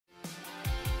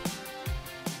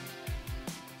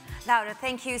Laura,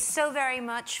 thank you so very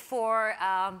much for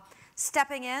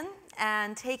stepping in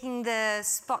and taking the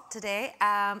spot today.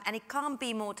 And it can't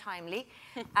be more timely.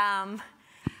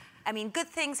 I mean, good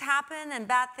things happen and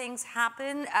bad things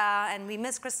happen. And we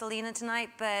miss Kristalina tonight,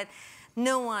 but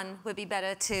no one would be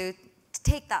better to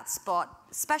take that spot,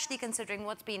 especially considering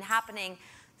what's been happening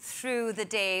through the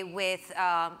day with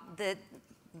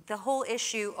the whole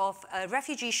issue of a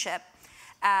refugee ship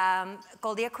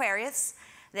called the Aquarius.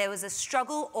 There was a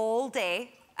struggle all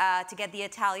day to get the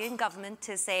Italian government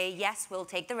to say, yes, we'll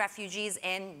take the refugees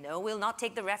in. No, we'll not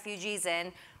take the refugees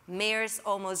in. Mayors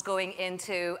almost going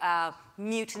into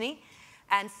mutiny.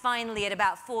 And finally, at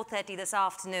about 4:30 this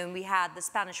afternoon, we had the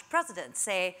Spanish president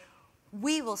say,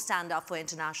 we will stand up for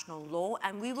international law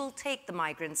and we will take the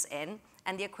migrants in.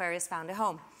 And the Aquarius found a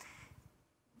home.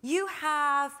 You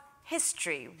have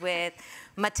history with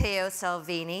Matteo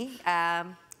Salvini,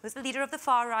 who's the leader of the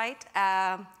far-right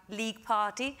League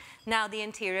Party, now the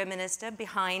Interior Minister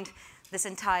behind this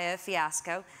entire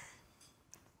fiasco.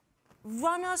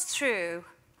 Run us through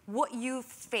what you've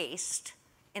faced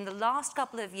in the last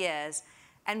couple of years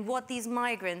and what these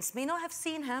migrants may not have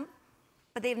seen him,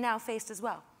 but they've now faced as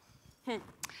well.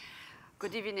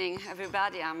 Good evening,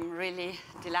 everybody. I'm really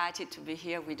delighted to be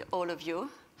here with all of you.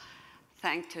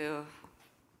 Thanks to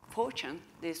fortune,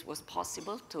 this was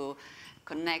possible to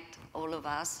connect all of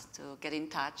us, to get in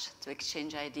touch, to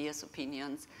exchange ideas,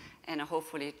 opinions, and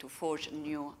hopefully to forge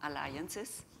new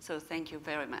alliances. So thank you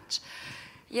very much.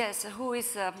 Yes, who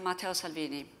is Matteo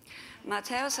Salvini?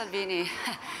 Matteo Salvini,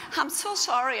 I'm so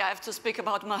sorry I have to speak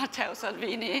about Matteo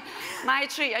Salvini.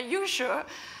 Maitri, are you sure?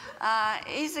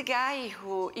 He's a guy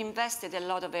who invested a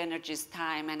lot of energies,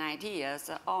 time, and ideas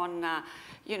on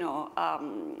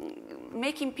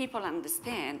making people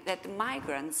understand that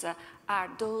migrants are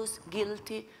those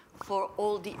guilty for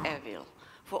all the evil,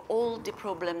 for all the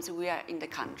problems we are in the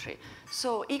country.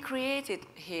 So he created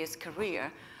his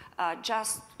career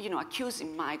just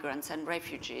accusing migrants and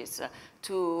refugees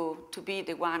to be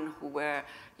the one who were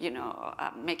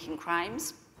making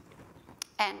crimes.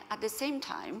 And at the same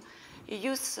time, he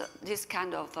used this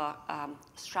kind of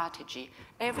strategy.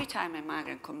 Every time a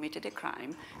migrant committed a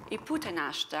crime, he put an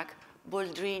hashtag,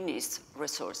 Boldrini's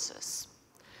resources.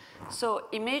 So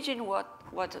imagine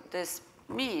what this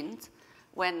means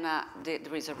when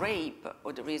there is a rape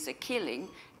or there is a killing,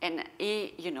 and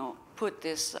he put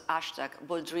this hashtag,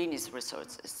 Boldrini's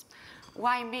resources.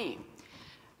 Why me?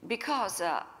 Because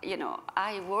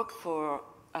I worked for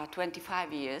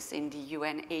 25 years in the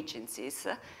UN agencies,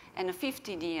 and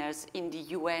 15 years in the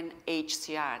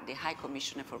UNHCR, the High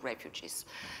Commissioner for Refugees.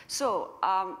 So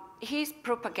his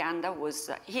propaganda was,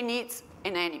 he needs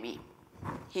an enemy.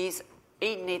 He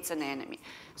needs an enemy.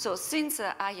 So since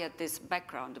I had this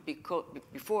background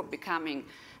before becoming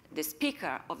the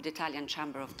Speaker of the Italian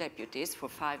Chamber of Deputies for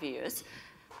 5 years,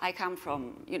 I come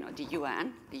from the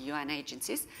UN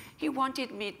agencies, he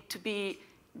wanted me to be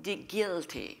the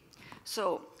guilty.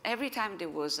 So every time there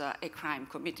was a crime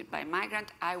committed by a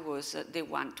migrant, I was the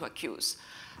one to accuse.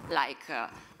 Like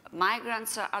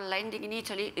migrants are landing in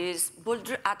Italy is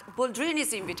at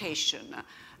Boldrini's invitation.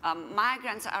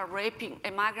 Migrants are raping, a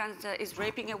migrant is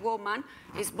raping a woman,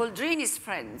 is Boldrini's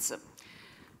friends.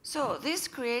 So this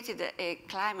created a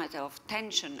climate of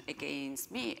tension against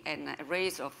me and a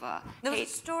raise of There was a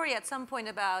story at some point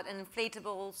about an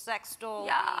inflatable sex doll.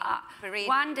 Yeah.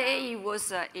 One day he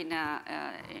was in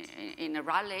a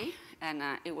rally, and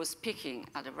he was speaking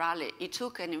at a rally. He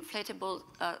took an inflatable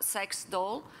sex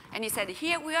doll, and he said,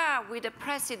 here we are with the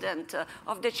president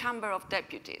of the Chamber of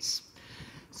Deputies.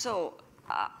 So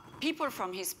people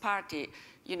from his party,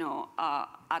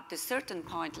 at a certain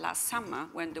point last summer,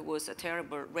 when there was a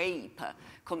terrible rape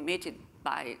committed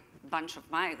by a bunch of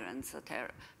migrants, a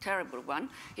terrible one,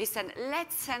 he said,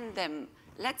 let's send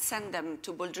them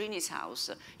to Boldrini's house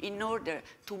in order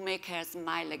to make her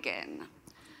smile again.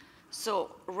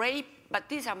 So rape, but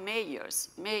these are mayors,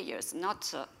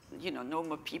 not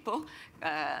normal people,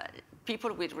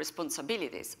 people with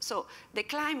responsibilities. So the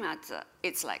climate,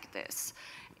 it's like this.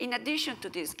 In addition to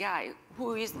this guy,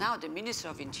 who is now the Minister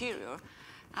of Interior,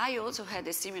 I also had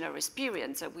a similar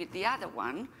experience with the other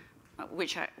one,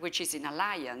 which is in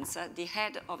alliance, the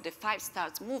head of the 5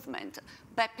 Stars movement,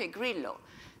 Beppe Grillo.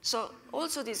 So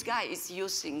also this guy is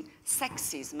using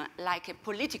sexism like a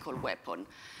political weapon.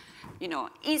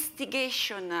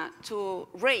 Instigation to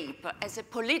rape as a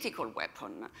political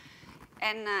weapon.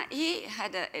 And he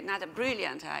had another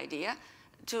brilliant idea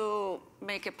to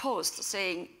make a post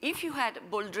saying, if you had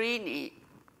Boldrini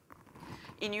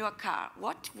in your car,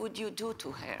 what would you do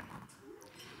to her?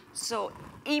 So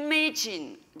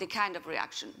imagine the kind of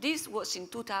reaction. This was in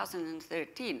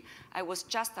 2013. I was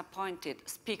just appointed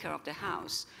Speaker of the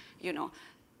House, you know.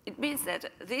 It means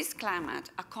that this climate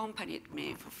accompanied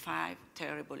me for 5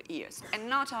 terrible years. And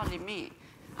not only me,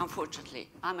 unfortunately.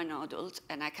 I'm an adult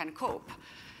and I can cope.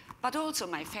 But also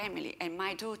my family and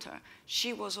my daughter.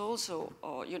 She was also,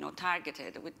 you know,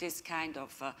 targeted with this kind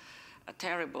of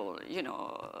terrible, you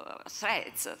know,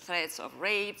 threats of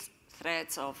rapes,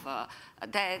 threats of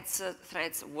deaths,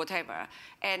 threats, whatever.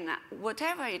 And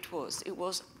whatever it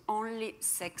was only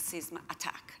sexism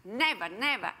attack. Never,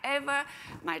 never, ever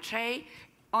maitreya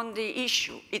on the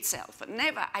issue itself.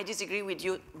 Never, I disagree with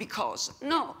you because.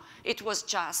 No, it was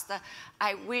just,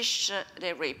 I wish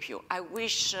they rape you. I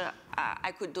wish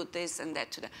I could do this and that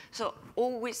to them. So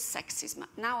always sexism.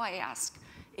 Now I ask,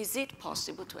 is it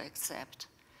possible to accept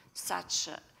such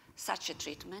a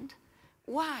treatment?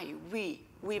 Why we,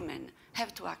 women,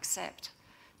 have to accept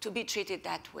to be treated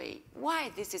that way?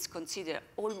 Why this is considered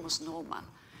almost normal?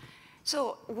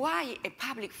 So why a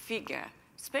public figure,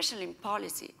 especially in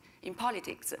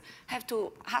politics, has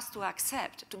to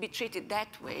accept to be treated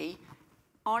that way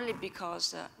only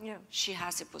because she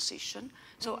has a position?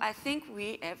 So I think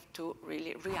we have to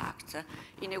really react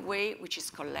in a way which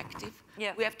is collective.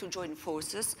 Yeah. We have to join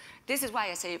forces. This is why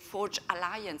I say forge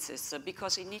alliances,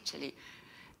 because in Italy,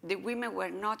 the women were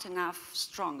not enough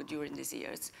strong during these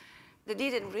years. They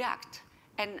didn't react.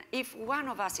 And if one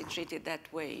of us is treated that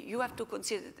way, you have to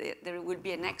consider that there will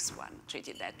be a next one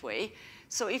treated that way.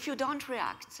 So if you don't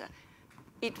react,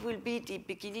 it will be the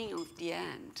beginning of the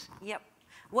end. Yep.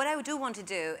 What I do want to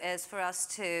do is for us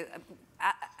to,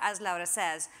 as Laura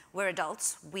says, we're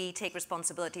adults, we take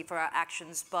responsibility for our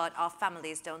actions, but our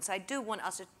families don't. So I do want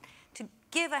us to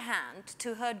give a hand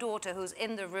to her daughter who's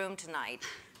in the room tonight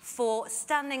for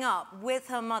standing up with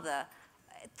her mother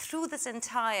through this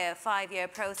entire 5-year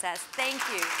process. Thank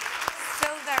you so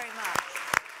very much.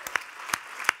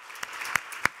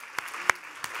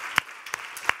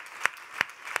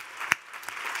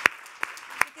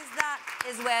 Because that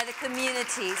is where the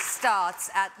community starts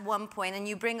at one point, and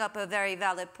you bring up a very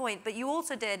valid point, but you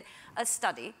also did a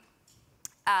study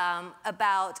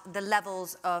about the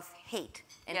levels of hate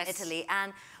in Italy.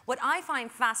 And what I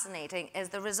find fascinating is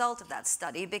the result of that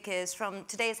study, because from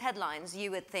today's headlines,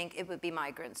 you would think it would be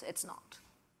migrants. It's not.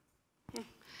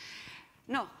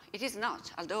 No, it is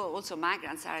not, although also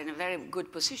migrants are in a very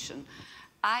good position.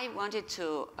 I wanted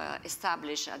to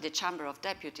establish at the Chamber of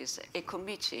Deputies a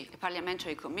committee, a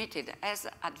parliamentary committee, as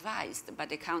advised by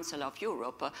the Council of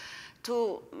Europe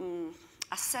to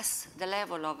assess the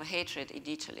level of hatred in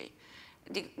Italy.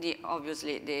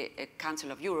 Obviously, the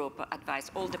Council of Europe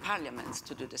advised all the parliaments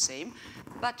to do the same,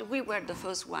 but we were the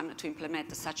first one to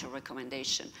implement such a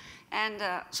recommendation. And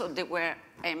so there were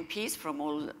MPs from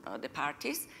all the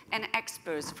parties and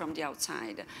experts from the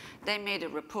outside. They made a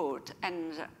report,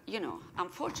 and, you know,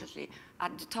 unfortunately,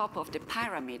 at the top of the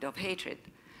pyramid of hatred,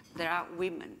 there are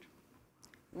women.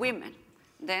 Women.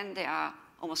 Then there are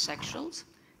homosexuals,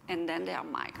 and then there are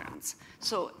migrants.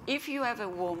 So if you have a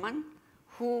woman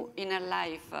who in her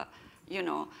life, you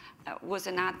know, was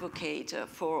an advocate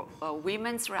for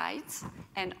women's rights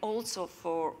and also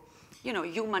for, you know,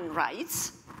 human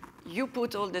rights, you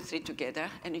put all the three together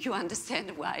and you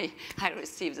understand why I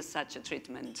received such a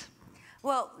treatment.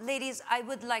 Well, ladies, I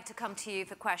would like to come to you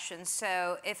for questions.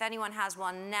 So if anyone has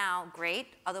one now,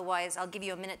 great. Otherwise, I'll give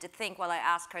you a minute to think while I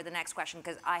ask her the next question,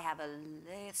 because I have a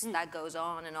list that goes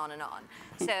on and on and on.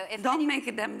 So if don't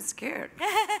make them scared.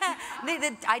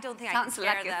 I don't think I can scare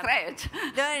like them. A threat.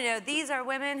 No. These are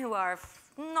women who are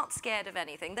not scared of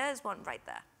anything. There's one right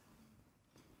there.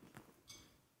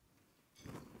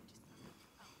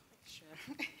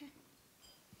 Sure.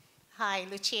 Hi,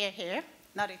 Lucia here.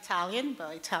 Not Italian,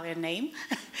 but Italian name.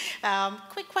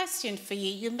 Quick question for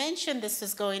you. You mentioned this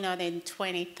was going on in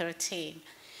 2013.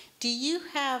 Do you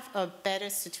have a better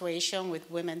situation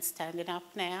with women standing up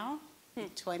now in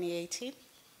 2018?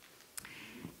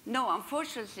 No,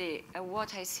 unfortunately,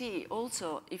 what I see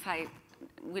also,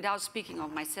 without speaking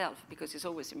of myself, because it's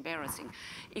always embarrassing,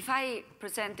 if I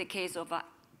present the case of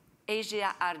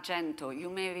Asia Argento, you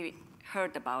may have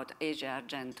heard about Asia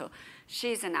Argento.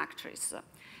 She's an actress.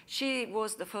 She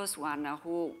was the first one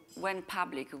who went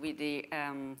public with the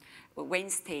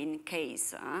Weinstein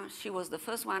case. She was the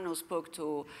first one who spoke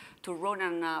to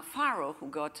Ronan Farrow, who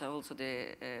got also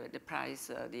the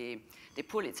prize, the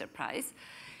Pulitzer Prize.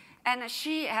 And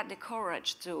she had the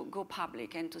courage to go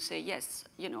public and to say, yes,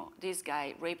 you know, this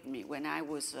guy raped me when I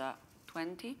was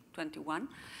 20, 21.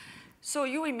 So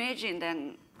you imagine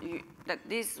then that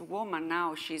this woman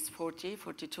now, she's 40,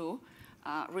 42,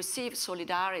 receives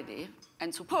solidarity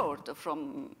and support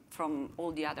from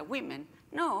all the other women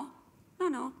No, no,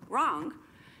 no, wrong.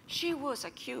 She was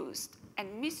accused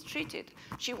and mistreated.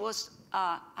 She was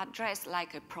addressed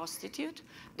like a prostitute,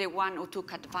 the one who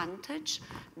took advantage,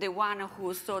 the one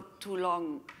who thought too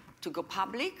long to go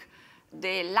public,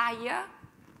 the liar.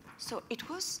 So it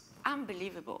was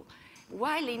unbelievable.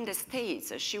 While in the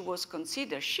States, she is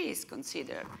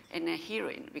considered an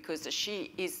heroine because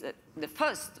she is the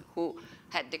first who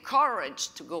had the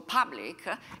courage to go public.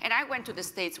 And I went to the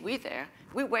States with her.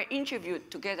 We were interviewed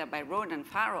together by Ronan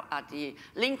Farrow at the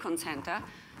Lincoln Center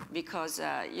because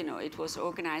it was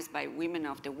organized by Women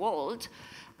of the World.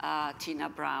 Tina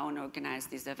Brown organized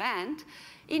this event.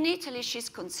 In Italy, she's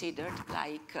considered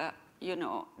like,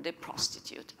 the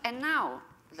prostitute. And now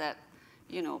that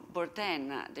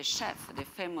Bourdain, the chef, the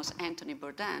famous Anthony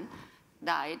Bourdain,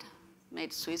 died,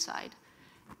 made suicide.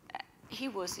 He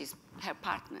was her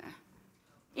partner.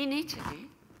 In Italy,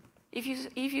 if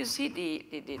you see the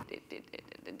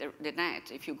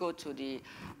net, if you go to the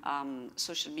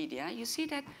social media, you see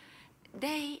that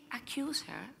they accuse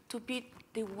her to be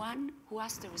the one who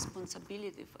has the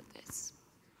responsibility for this.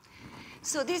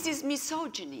 So this is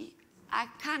misogyny. I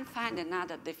can't find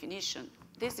another definition.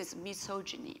 This is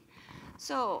misogyny.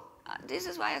 So this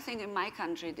is why I think in my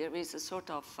country there is a sort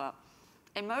of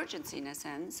emergency, in a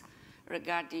sense,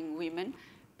 regarding women,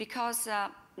 because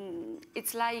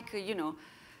it's like,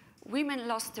 women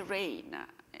lost the reign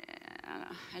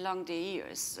along the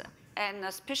years, and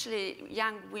especially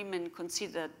young women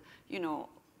considered,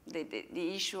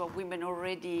 the issue of women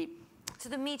already. So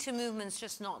the Me Too movement's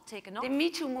just not taken off? The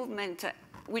Me Too movement,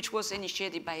 which was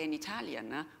initiated by an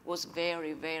Italian, was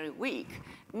very, very weak.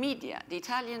 The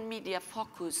Italian media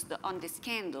focused on the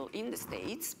scandal in the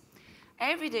States,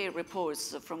 everyday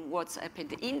reports from what's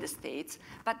happened in the States,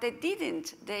 but they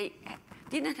didn't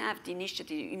have the initiative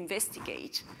to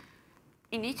investigate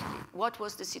in Italy. What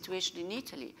was the situation in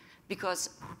Italy?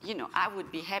 Because, I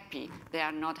would be happy they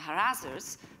are not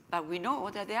harassers, but we know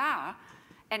that they are.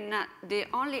 And the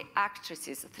only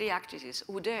actresses, 3 actresses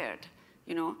who dared,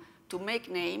 to make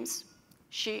names,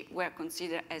 she were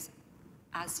considered as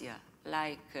Asia,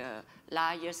 like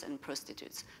liars and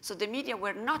prostitutes. So the media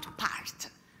were not part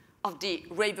of the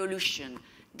revolution.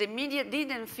 The media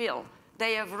didn't feel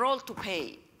they have a role to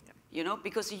play,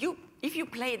 because if you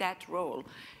play that role,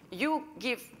 you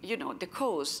give, the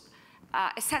cause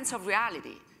a sense of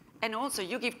reality. And also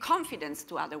you give confidence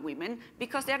to other women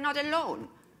because they're not alone.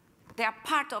 They are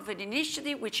part of an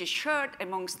initiative which is shared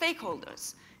among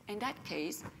stakeholders. In that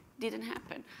case, didn't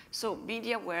happen. So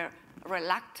media were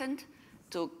reluctant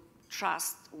to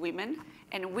trust women,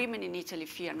 and women in Italy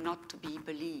fear not to be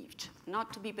believed,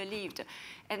 not to be believed.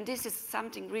 And this is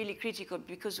something really critical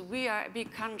because we are a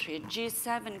big country, a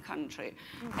G7 country,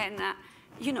 and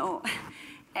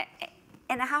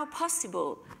and how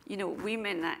possible,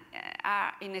 women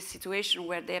are in a situation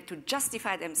where they have to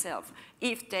justify themselves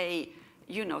if they,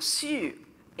 sue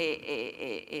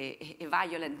a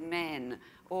violent man,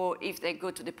 or if they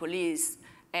go to the police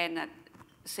and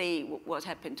say what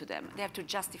happened to them. They have to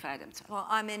justify themselves. Well,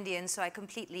 I'm Indian, so I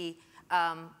completely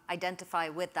identify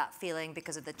with that feeling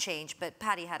because of the change. But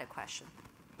Patty had a question.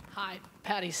 Hi,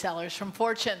 Patty Sellers from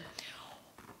Fortune.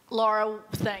 Laura,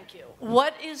 thank you.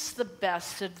 What is the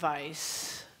best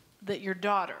advice that your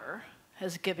daughter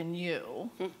has given you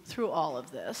through all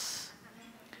of this?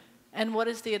 And what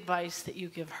is the advice that you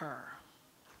give her?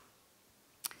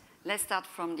 Let's start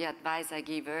from the advice I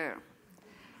give her.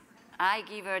 I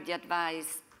give her the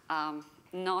advice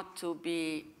not to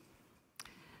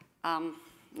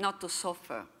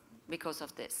suffer because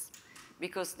of this,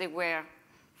 because they were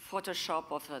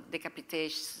Photoshop of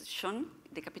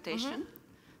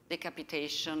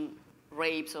decapitation,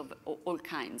 rapes of all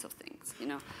kinds of things,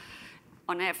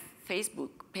 on her Facebook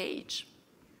page,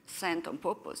 sent on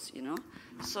purpose,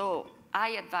 So I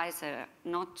advise her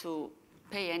not to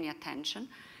pay any attention.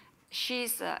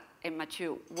 She's a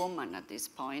mature woman at this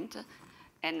point,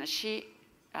 and she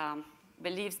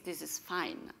believes this is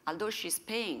fine, although she's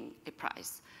paying a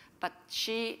price. But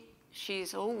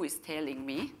she's always telling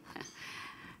me,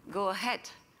 go ahead,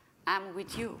 I'm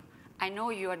with you. I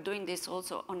know you are doing this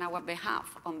also on our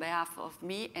behalf, on behalf of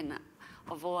me and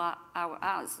of all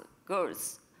us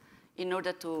girls, in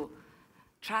order to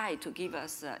try to give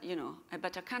us, a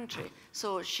better country.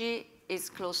 So she is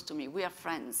close to me. We are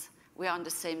friends. We are on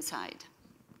the same side.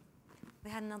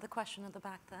 We had another question at the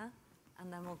back there,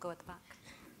 and then we'll go at the back.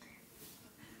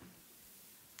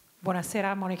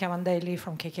 Buonasera, Monica Mandelli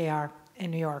from KKR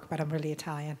in New York, but I'm really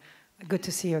Italian. Good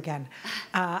to see you again.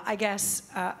 I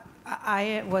guess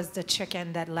I was the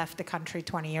chicken that left the country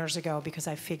 20 years ago because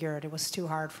I figured it was too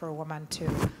hard for a woman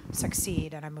to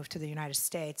succeed, and I moved to the United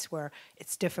States where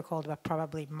it's difficult but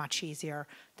probably much easier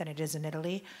than it is in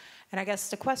Italy. And I guess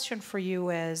the question for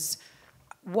you is,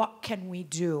 what can we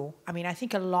do? I mean, I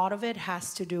think a lot of it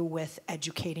has to do with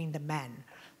educating the men,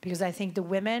 because I think the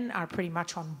women are pretty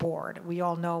much on board. We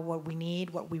all know what we need,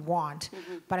 what we want,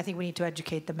 but I think we need to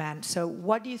educate the men. So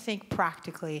what do you think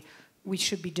practically we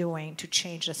should be doing to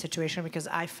change the situation? Because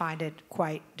I find it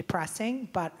quite depressing,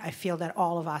 but I feel that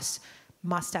all of us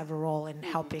must have a role in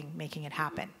helping making it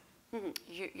happen.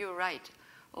 You're right.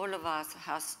 All of us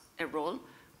has a role.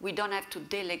 We don't have to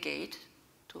delegate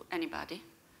to anybody.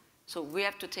 So we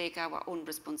have to take our own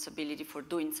responsibility for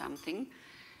doing something.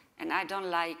 And I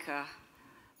don't like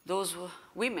those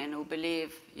women who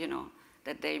believe, you know,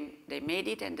 that they made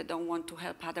it and they don't want to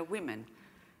help other women.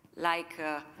 Like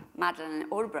Madeleine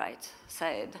Albright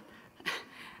said,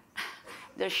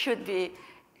 there should be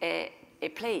a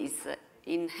place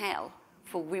in hell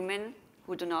for women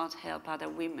who do not help other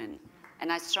women.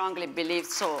 And I strongly believe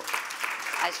so.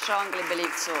 I strongly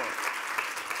believe so.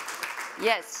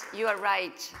 Yes, you are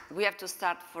right. We have to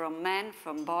start from men,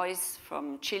 from boys,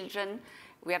 from children.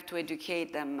 We have to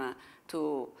educate them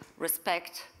to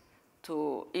respect,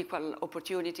 to equal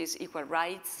opportunities, equal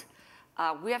rights.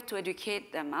 We have to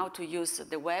educate them how to use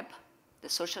the web, the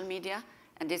social media,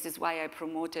 and this is why I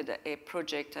promoted a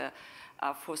project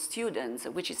for students,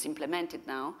 which is implemented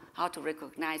now, how to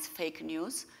recognize fake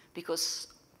news, because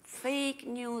fake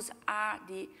news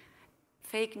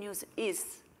is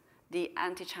the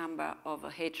antechamber of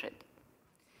hatred.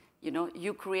 You know,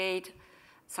 you create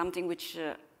something which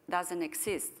doesn't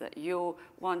exist. You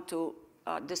want to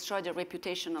destroy the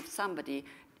reputation of somebody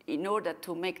in order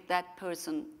to make that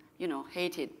person, you know,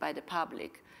 hated by the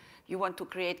public. You want to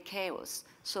create chaos.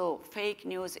 So fake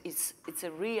news it's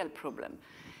a real problem.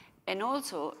 And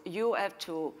also, you have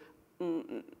to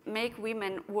make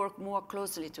women work more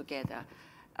closely together.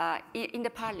 In the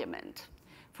parliament,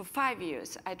 for 5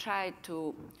 years, I tried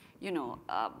to, you know,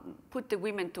 put the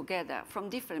women together from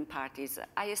different parties.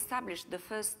 I established the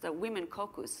first women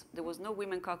caucus. There was no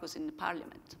women caucus in the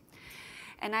parliament.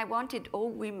 And I wanted all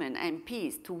women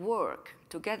MPs to work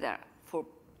together for,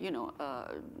 you know,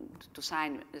 to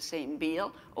sign the same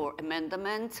bill or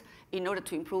amendment in order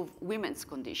to improve women's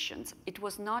conditions. It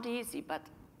was not easy, but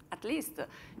at least,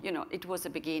 you know, it was a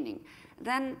beginning.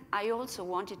 Then I also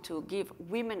wanted to give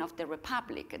women of the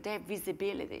Republic their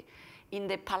visibility. In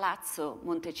the Palazzo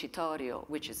Montecitorio,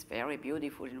 which is very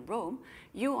beautiful in Rome,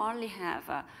 you only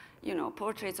have, you know,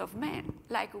 portraits of men.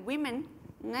 Like women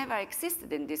never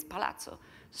existed in this palazzo.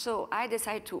 So I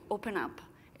decided to open up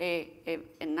a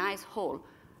nice hall,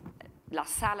 La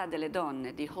Sala delle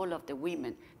Donne, the hall of the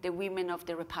women of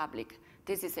the Republic.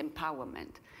 This is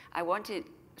empowerment. I wanted,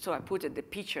 so I put the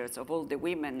pictures of all the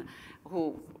women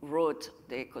who wrote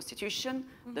the Constitution,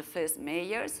 the first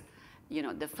mayors, you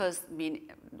know, the first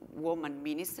woman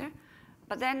minister.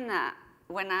 But then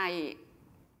when I,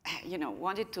 you know,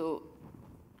 wanted to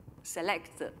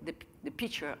select the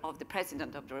picture of the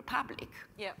President of the Republic,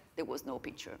 there was no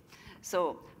picture.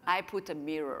 So I put a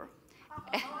mirror.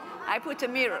 I put a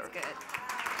mirror. That's good.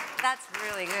 That's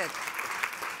really good.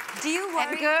 Do you worry?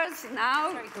 And girls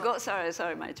now,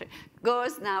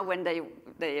 girls now when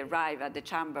they arrive at the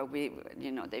chamber,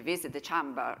 you know, they visit the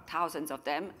chamber, thousands of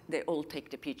them, they all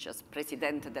take the pictures,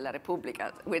 Presidente della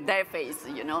Repubblica, with their face,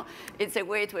 you know. It's a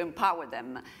way to empower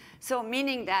them. So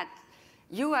meaning that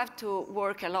you have to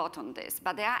work a lot on this,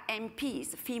 but there are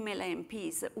MPs, female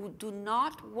MPs, who do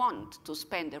not want to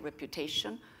spend their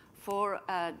reputation for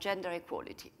gender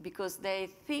equality because they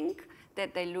think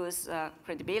that they lose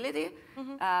credibility.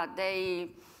 They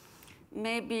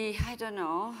maybe, I don't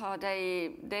know,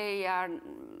 they are,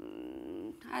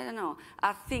 I don't know,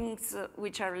 are things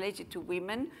which are related to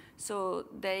women, so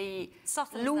they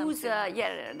lose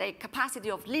their capacity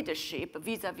of leadership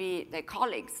vis-a-vis their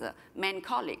colleagues, men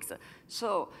colleagues.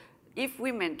 So if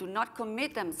women do not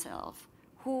commit themselves,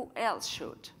 who else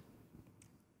should?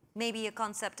 Maybe a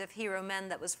concept of hero men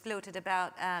that was floated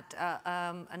about at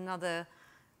another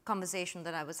conversation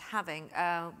that I was having,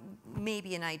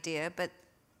 maybe an idea, but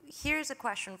here's a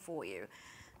question for you.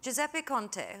 Giuseppe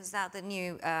Conte, who's now the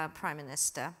new Prime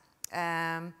Minister,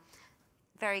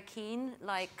 very keen,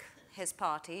 like his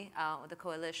party, or the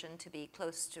coalition, to be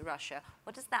close to Russia.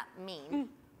 What does that mean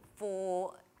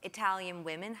for Italian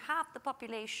women, half the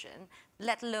population,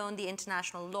 let alone the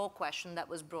international law question that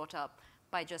was brought up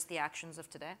by just the actions of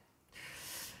today?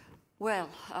 Well,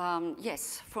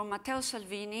 yes, from Matteo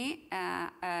Salvini,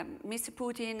 Mr.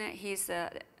 Putin,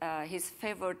 his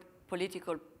favorite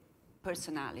political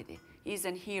personality. He's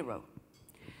a hero.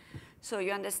 So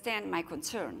you understand my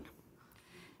concern.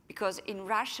 Because in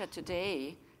Russia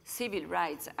today, civil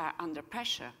rights are under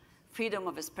pressure. Freedom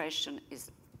of expression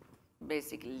is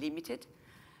basically limited.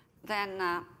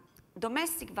 Then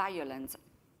domestic violence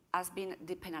has been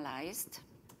depenalized.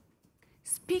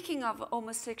 Speaking of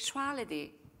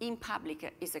homosexuality in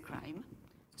public is a crime.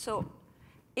 So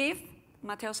if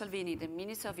Matteo Salvini, the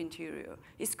Minister of Interior,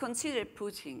 is considered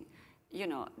Putin, you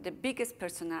know, the biggest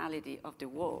personality of the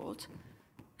world,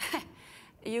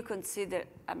 you consider,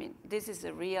 I mean, this is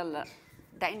a real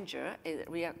danger, a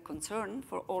real concern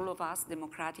for all of us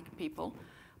democratic people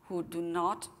who do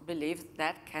not believe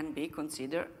that can be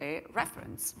considered a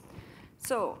reference.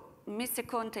 So Mr.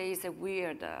 Conte is a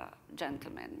weird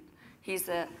gentleman. He's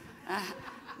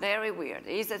very weird.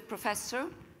 He's a professor.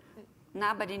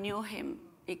 Nobody knew him.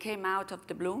 He came out of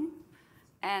the blue.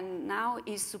 And now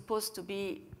he's supposed to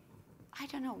be, I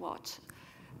don't know what,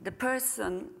 the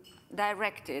person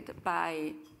directed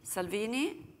by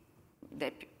Salvini.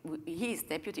 He is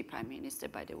Deputy Prime Minister,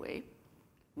 by the way,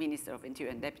 Minister of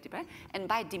Interior and Deputy Prime, and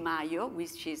by Di Maio,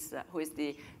 which is, who is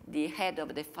the head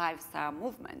of the Five-Star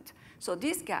Movement. So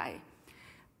this guy,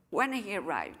 when he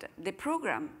arrived, the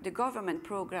program, the government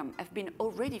program, have been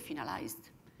already finalized.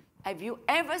 Have you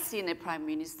ever seen a prime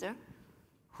minister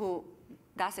who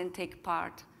doesn't take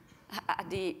part at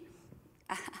the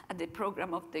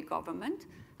program of the government?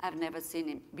 I've never seen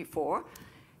him before.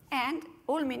 And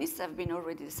all ministers have been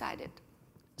already decided.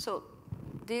 So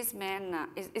this man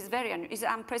is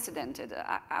unprecedented.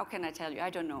 How can I tell you? I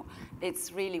don't know.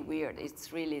 It's really weird.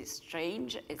 It's really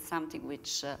strange. It's something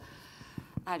which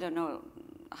I don't know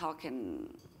how can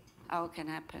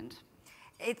happen.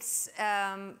 It's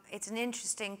an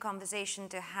interesting conversation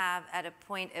to have at a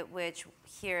point at which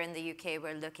here in the UK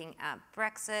we're looking at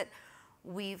Brexit.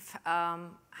 We've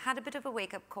had a bit of a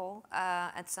wake-up call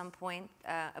at some point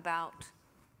about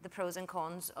the pros and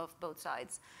cons of both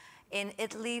sides. In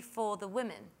Italy, for the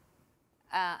women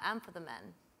and for the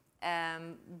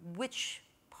men, which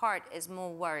part is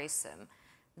more worrisome?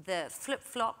 The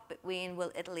flip-flop between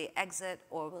will Italy exit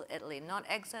or will Italy not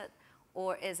exit?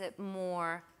 Or is it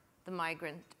more the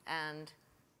migrant and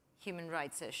human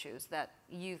rights issues that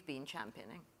you've been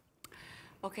championing?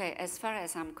 Okay, as far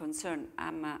as I'm concerned,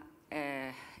 I'm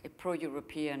a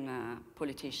pro-European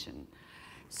politician.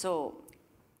 So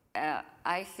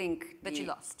I think... But you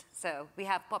lost, so we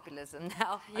have populism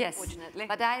now, yes, unfortunately.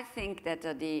 But I think that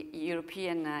the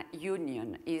European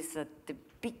Union is the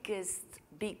biggest,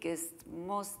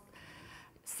 most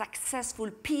successful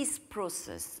peace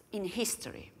process in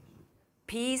history.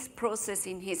 Peace process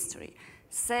in history.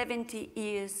 70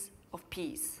 years of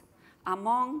peace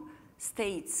among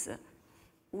states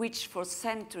which for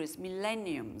centuries,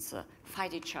 millenniums,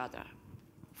 fought each other,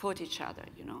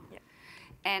 you know. Yeah.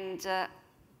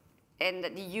 And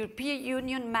the European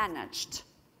Union managed,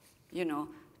 you know,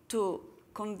 to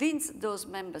convince those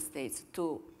member states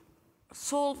to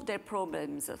solve their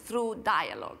problems through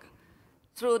dialogue,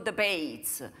 through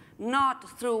debates,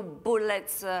 not through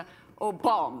bullets or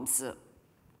bombs,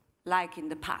 like in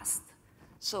the past.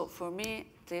 So for me,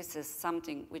 this is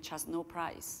something which has no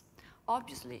price.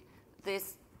 Obviously,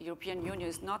 this European Union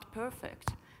is not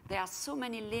perfect. There are so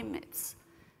many limits.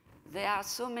 There are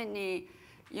so many,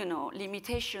 you know,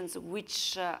 limitations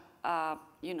which,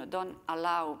 you know, don't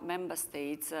allow member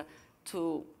states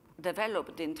to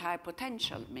develop the entire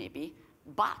potential, maybe.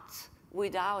 But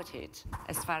without it,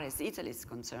 as far as Italy is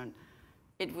concerned,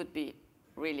 it would be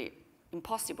really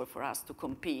impossible for us to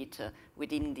compete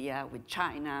with India, with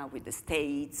China, with the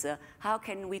States. How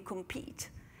can we compete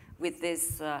with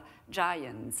these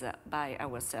giants by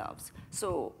ourselves?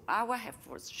 So our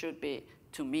efforts should be,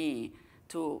 to me,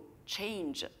 to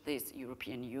change this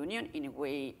European Union in a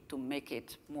way to make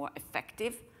it more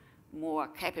effective, more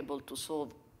capable to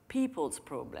solve people's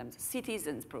problems,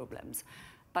 citizens' problems,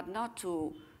 but not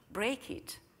to break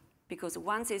it, because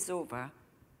once it's over,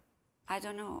 I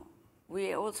don't know.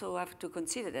 We also have to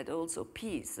consider that also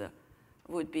peace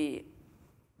would be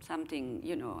something,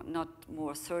 you know, not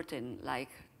more certain like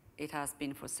it has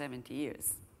been for 70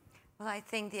 years. Well, I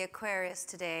think the Aquarius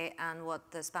today and what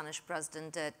the Spanish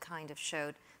president did kind of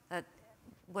showed that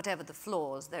whatever the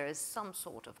flaws, there is some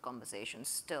sort of conversation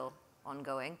still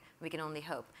ongoing. We can only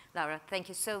hope. Laura, thank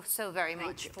you so very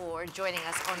much for joining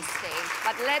us on stage.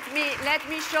 But let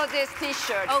me show this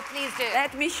T-shirt. Oh, please do.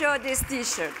 Let me show this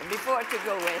T-shirt before to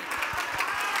go away.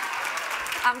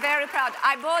 I'm very proud.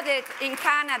 I bought it in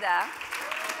Canada,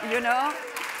 you know,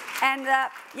 and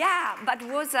yeah, but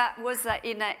was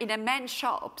in a men's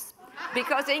shops.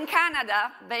 Because in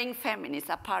Canada, being feminist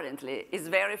apparently is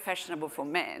very fashionable for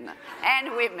men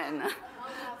and women.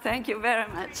 Thank you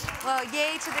very much. Well,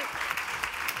 yay to the...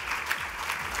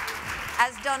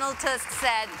 As Donald Tusk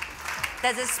said,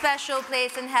 there's a special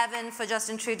place in heaven for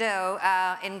Justin Trudeau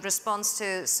in response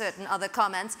to certain other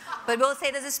comments. But we'll say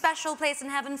there's a special place in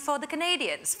heaven for the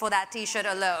Canadians for that T-shirt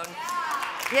alone.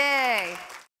 Yay.